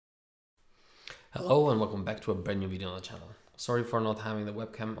Hello and welcome back to a brand new video on the channel. Sorry for not having the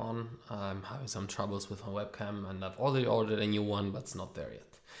webcam on. I'm having some troubles with my webcam and I've already ordered a new one, but it's not there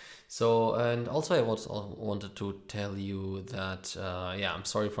yet. So, and also I wanted to tell you that, I'm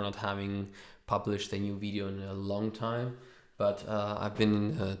sorry for not having published a new video in a long time, but I've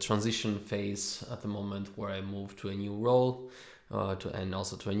been in a transition phase at the moment where I moved to a new role and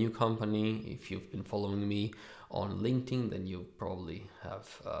also to a new company. If you've been following me on LinkedIn, then you probably have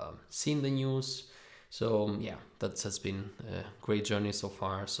seen the news. So yeah, that has been a great journey so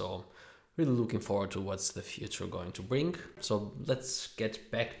far. So really looking forward to what's the future going to bring. So let's get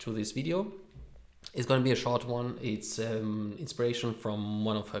back to this video. It's going to be a short one. It's inspiration from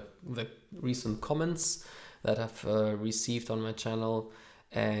one of the recent comments that I've received on my channel.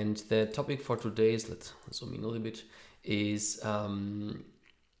 And the topic for today is, let's zoom in a little bit, is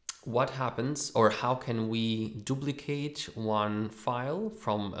what happens or how can we duplicate one file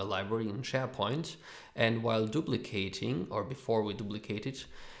from a library in SharePoint, and while duplicating or before we duplicate it,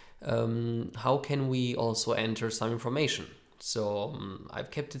 how can we also enter some information. So I've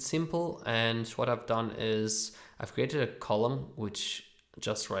kept it simple, and what I've done is I've created a column which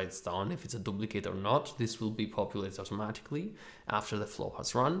just writes down if it's a duplicate or not. This will be populated automatically after the flow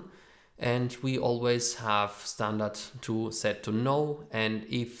has run. And we always have standard to set to no, and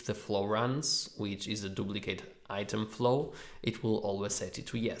if the flow runs, which is a duplicate item flow, it will always set it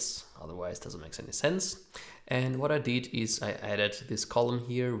to yes, otherwise it doesn't make any sense. And what I did is I added this column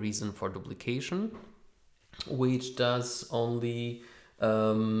here, reason for duplication, which does only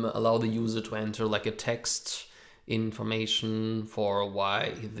allow the user to enter like a text information for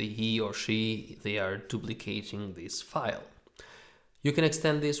why he or she they are duplicating this file. You can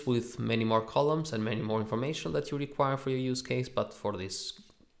extend this with many more columns and many more information that you require for your use case, but for this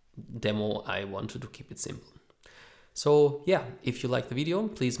demo, I wanted to keep it simple. So yeah, if you like the video,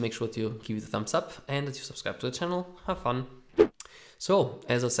 please make sure to give it a thumbs up and that you subscribe to the channel. Have fun. So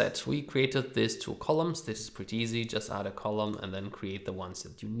as I said, we created these two columns. This is pretty easy. Just add a column and then create the ones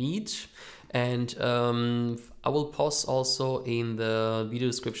that you need. And I will post also in the video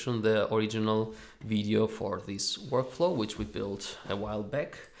description the original video for this workflow, which we built a while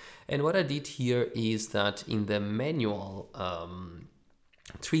back. And what I did here is that in the manual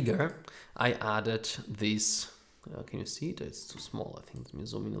trigger, I added this. Can you see it? It's too small. I think let me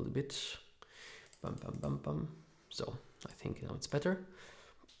zoom in a little bit. Bum, bum, bum, bum. So I think now it's better.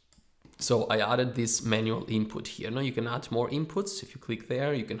 So I added this manual input here. Now you can add more inputs. If you click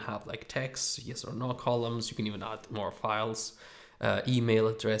there, you can have like text, yes or no columns. You can even add more files, email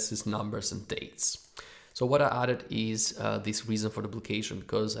addresses, numbers, and dates. So what I added is this reason for duplication,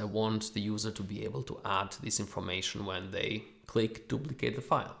 because I want the user to be able to add this information when they click duplicate the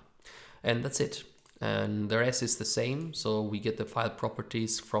file. And that's it. And the rest is the same. So we get the file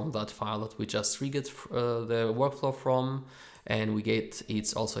properties from that file that we just triggered the workflow from, and we get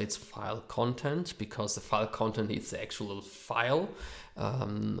its file content, because the file content is the actual file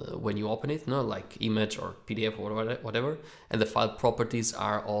when you open it, like image or PDF or whatever. And the file properties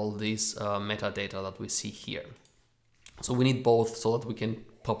are all these metadata that we see here. So we need both so that we can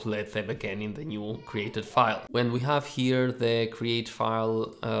populate them again in the new created file. When we have here the create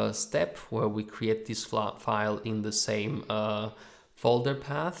file step, where we create this file in the same folder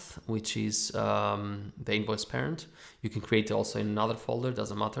path, which is the invoice parent. You can create it also in another folder,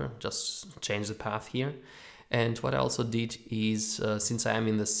 doesn't matter, just change the path here. And what I also did is, since I am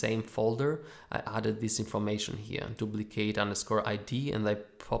in the same folder, I added this information here, duplicate _ ID, and I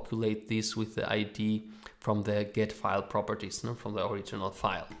populate this with the ID from the get file properties, from the original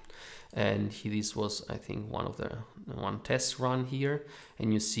file. And this was, I think, one test run here.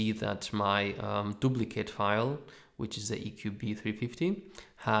 And you see that my duplicate file, which is the EQB350,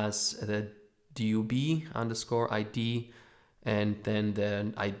 has the dub _ ID and then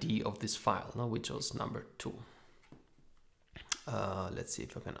the ID of this file, which was number 2. Let's see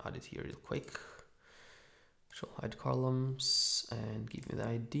if I can add it here real quick. Show hide columns and give me the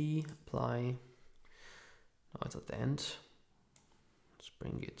ID, apply. Now it's at the end. Let's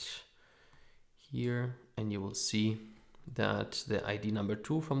bring it here, and you will see that the ID number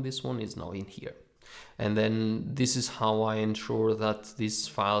 2 from this one is now in here. And then this is how I ensure that these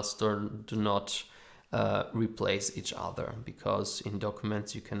files do not replace each other, because in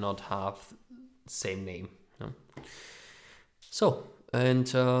documents you cannot have the same name. So,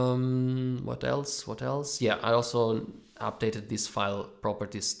 and what else? Yeah, I also updated this file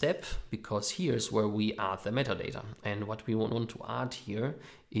properties step, because here's where we add the metadata. And what we want to add here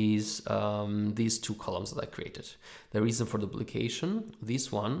is these two columns that I created. The reason for duplication,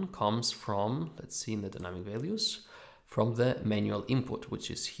 this one comes from, let's see in the dynamic values, from the manual input,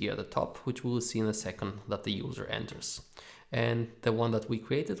 which is here at the top, which we will see in a second that the user enters. And the one that we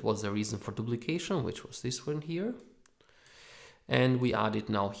created was the reason for duplication, which was this one here. And we add it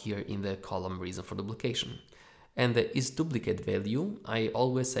now here in the column reason for duplication. And the isDuplicate value, I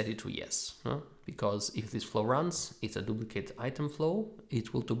always set it to yes, because if this flow runs, it's a duplicate item flow,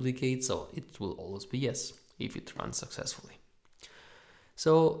 it will duplicate, so it will always be yes if it runs successfully.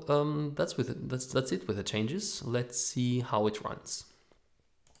 So that's it with the changes. Let's see how it runs.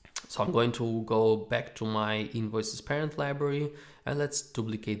 So I'm going to go back to my invoices parent library and let's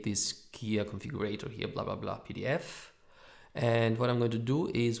duplicate this Kia configurator here, blah, blah, blah, PDF. And what I'm going to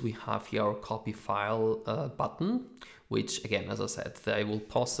do is we have here our copy file button, which again, as I said, I will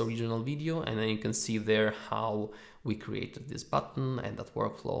pause the original video and then you can see there how we created this button and that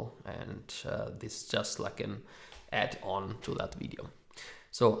workflow. And this is just like an add-on to that video.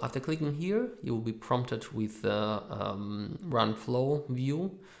 So after clicking here, you will be prompted with the run flow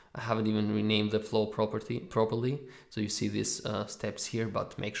view. I haven't even renamed the flow properly. So you see these steps here,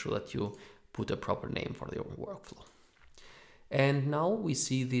 but make sure that you put a proper name for your workflow. And now we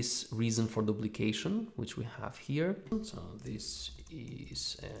see this reason for duplication, which we have here. So this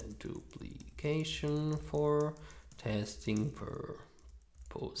is a duplication for testing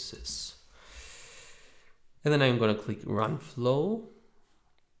purposes. And then I'm going to click run flow.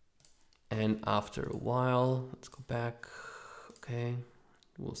 And after a while, let's go back. Okay,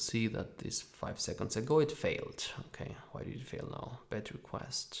 we'll see that this 5 seconds ago it failed. Okay, why did it fail now? Bad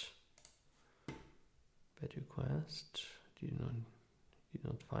request. Bad request. Did you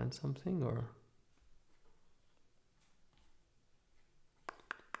not find something or?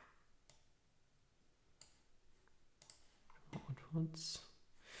 What's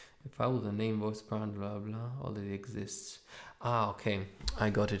if I with the name voice brand blah blah already exists. Ah, okay,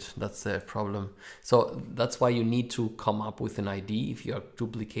 I got it. That's the problem. So that's why you need to come up with an ID if you are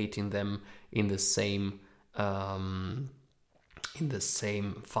duplicating them in the same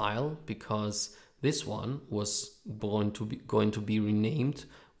file, because this one was going to be renamed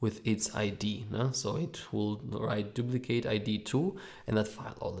with its ID. No? So it will write duplicate ID 2 and that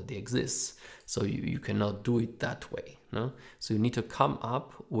file already exists. So you cannot do it that way. No? So you need to come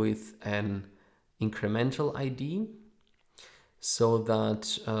up with an incremental ID so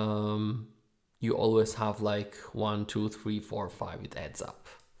that you always have like 1, 2, 3, 4, 5, it adds up.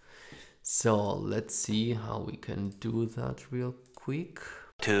 So let's see how we can do that real quick.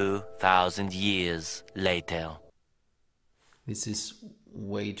 2,000 years later. This is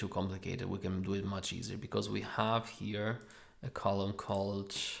way too complicated. We can do it much easier because we have here a column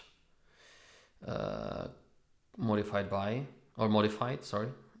called modified, sorry,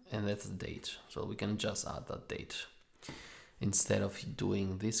 and that's the date. So we can just add that date. Instead of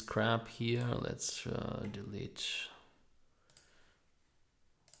doing this crap here, let's delete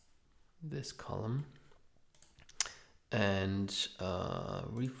this column and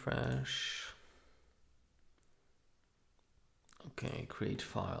refresh. Okay, create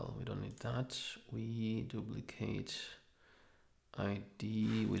file, we don't need that. We duplicate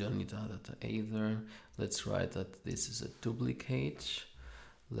ID, we don't need that either. Let's write that this is a duplicate.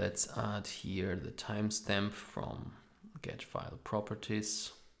 Let's add here the timestamp from get file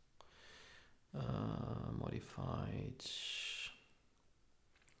properties, modified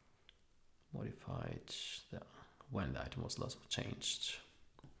when the item was last changed.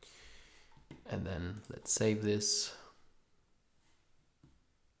 And then let's save this.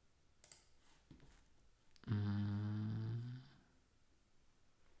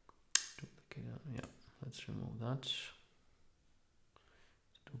 Duplicate, yeah, let's remove that.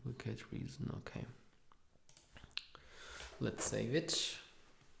 Duplicate reason, okay. Let's save it.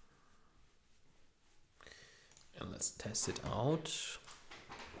 And let's test it out.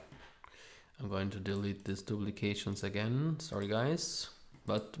 I'm going to delete these duplications again. Sorry guys,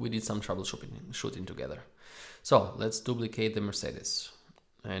 but we did some troubleshooting together. So let's duplicate the Mercedes.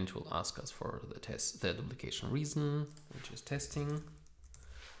 And it will ask us for the duplication reason, which is testing,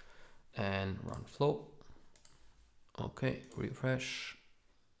 and run flow. Okay, refresh.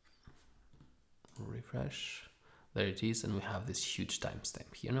 There it is, and we have this huge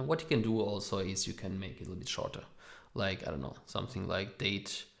timestamp here. Now, what you can do also is you can make it a little bit shorter, like, I don't know, something like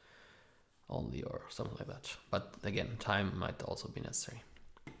date only or something like that. But again, time might also be necessary.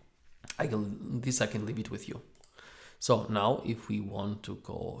 I can leave it with you. So now if we want to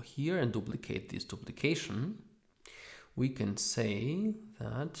go here and duplicate this duplication, we can say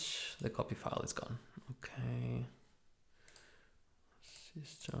that the copy file is gone. Okay.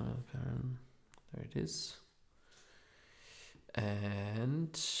 There it is.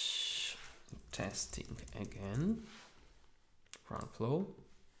 And testing again. background flow,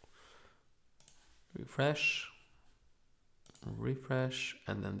 refresh, refresh,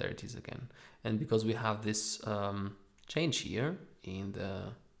 and then there it is again. And because we have this change here in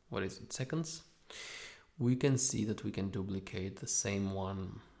the, what is it, seconds, we can see that we can duplicate the same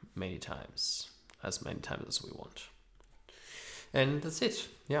one many times as we want. And that's it.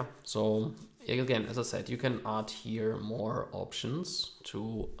 Yeah, so again, as I said, you can add here more options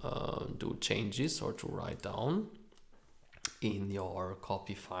to do changes or to write down in your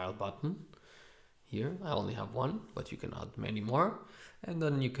copy file button. Here I only have one, but you can add many more, and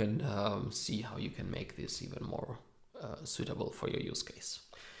then you can see how you can make this even more suitable for your use case.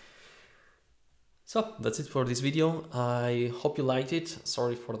 So that's it for this video. I hope you liked it.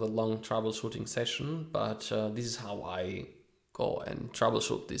 Sorry for the long troubleshooting session, but this is how I go and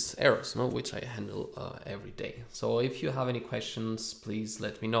troubleshoot these errors, which I handle every day. So if you have any questions, please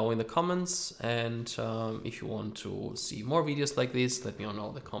let me know in the comments. And if you want to see more videos like this, let me know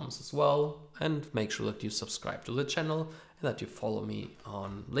in the comments as well. And make sure that you subscribe to the channel and that you follow me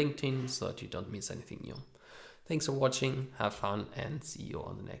on LinkedIn so that you don't miss anything new. Thanks for watching, have fun, and see you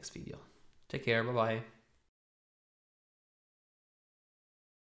on the next video. Take care, bye-bye.